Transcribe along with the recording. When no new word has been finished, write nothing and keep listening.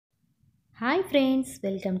Hi friends,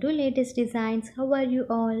 welcome to latest designs. How are you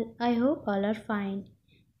all? I hope all are fine.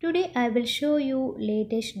 Today I will show you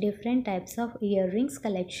latest different types of earrings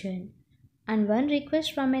collection. And one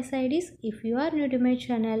request from my side is if you are new to my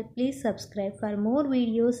channel, please subscribe for more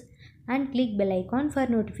videos and click bell icon for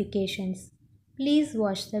notifications. Please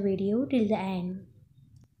watch the video till the end.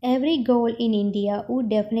 Every girl in India would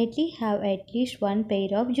definitely have at least one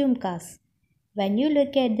pair of jhumkas. When you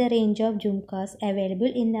look at the range of jhumkas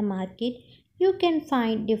available in the market, you can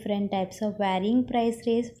find different types of varying price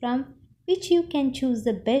range from which you can choose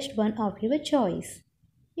the best one of your choice.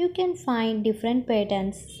 You can find different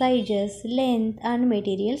patterns, sizes, length and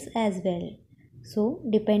materials as well. So,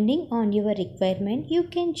 depending on your requirement, you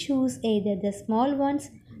can choose either the small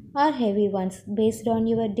ones or heavy ones based on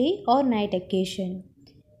your day or night occasion.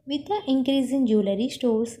 With the increase in jewelry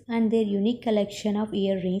stores and their unique collection of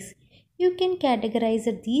earrings, you can categorize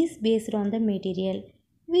these based on the material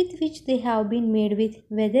with which they have been made with,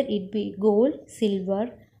 whether it be gold,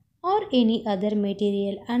 silver or any other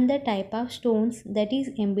material, and the type of stones that is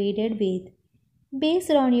embedded with.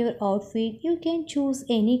 Based on your outfit, you can choose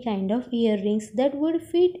any kind of earrings that would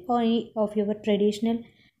fit any of your traditional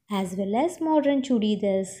as well as modern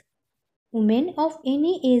chudidars. Women of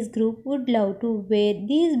any age group would love to wear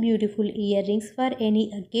these beautiful earrings for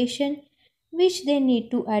any occasion which they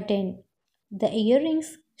need to attend. The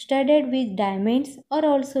earrings studded with diamonds are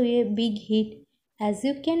also a big hit, as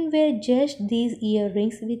you can wear just these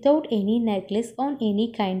earrings without any necklace on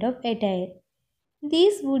any kind of attire.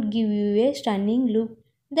 These would give you a stunning look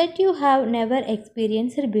that you have never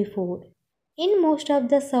experienced before. In most of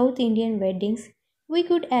the South Indian weddings, we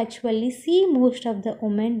could actually see most of the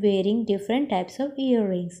women wearing different types of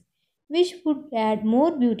earrings, which would add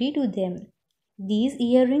more beauty to them. These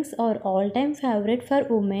earrings are all-time favorite for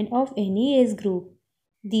women of any age group.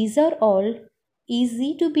 These are all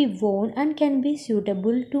easy to be worn and can be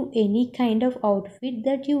suitable to any kind of outfit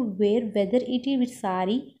that you wear, whether it is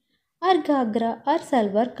sari or ghagra or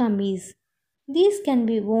salwar kameez. These can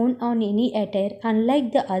be worn on any attire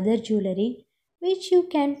unlike the other jewelry which you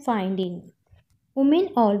can find in. Women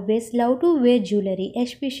always love to wear jewelry,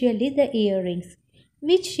 especially the earrings,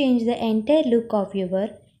 which change the entire look of your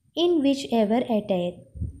in whichever attire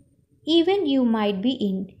even you might be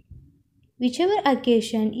in. Whichever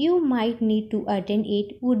occasion you might need to attend,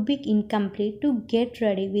 it would be incomplete to get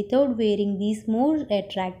ready without wearing these more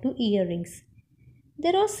attractive earrings.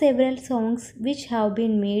 There are several songs which have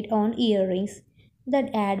been made on earrings that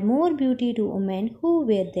add more beauty to women who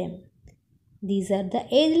wear them. These are the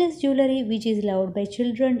ageless jewelry which is loved by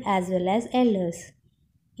children as well as elders.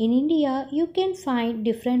 In India, you can find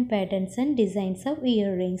different patterns and designs of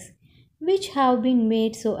earrings which have been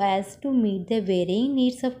made so as to meet the varying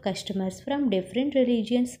needs of customers from different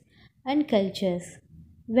religions and cultures.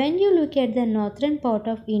 When you look at the northern part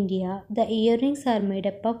of India, the earrings are made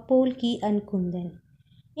up of polki and kundan.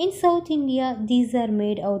 In South India, these are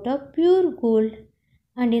made out of pure gold,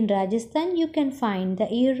 and in Rajasthan, you can find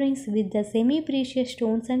the earrings with the semi-precious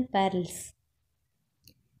stones and pearls.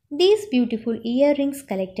 These beautiful earrings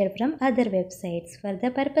collected from other websites for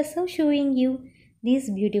the purpose of showing you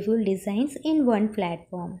these beautiful designs in one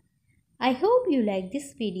platform. I hope you like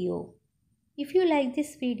this video. If you like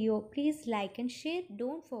this video, please like and share.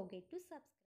 Don't forget to subscribe.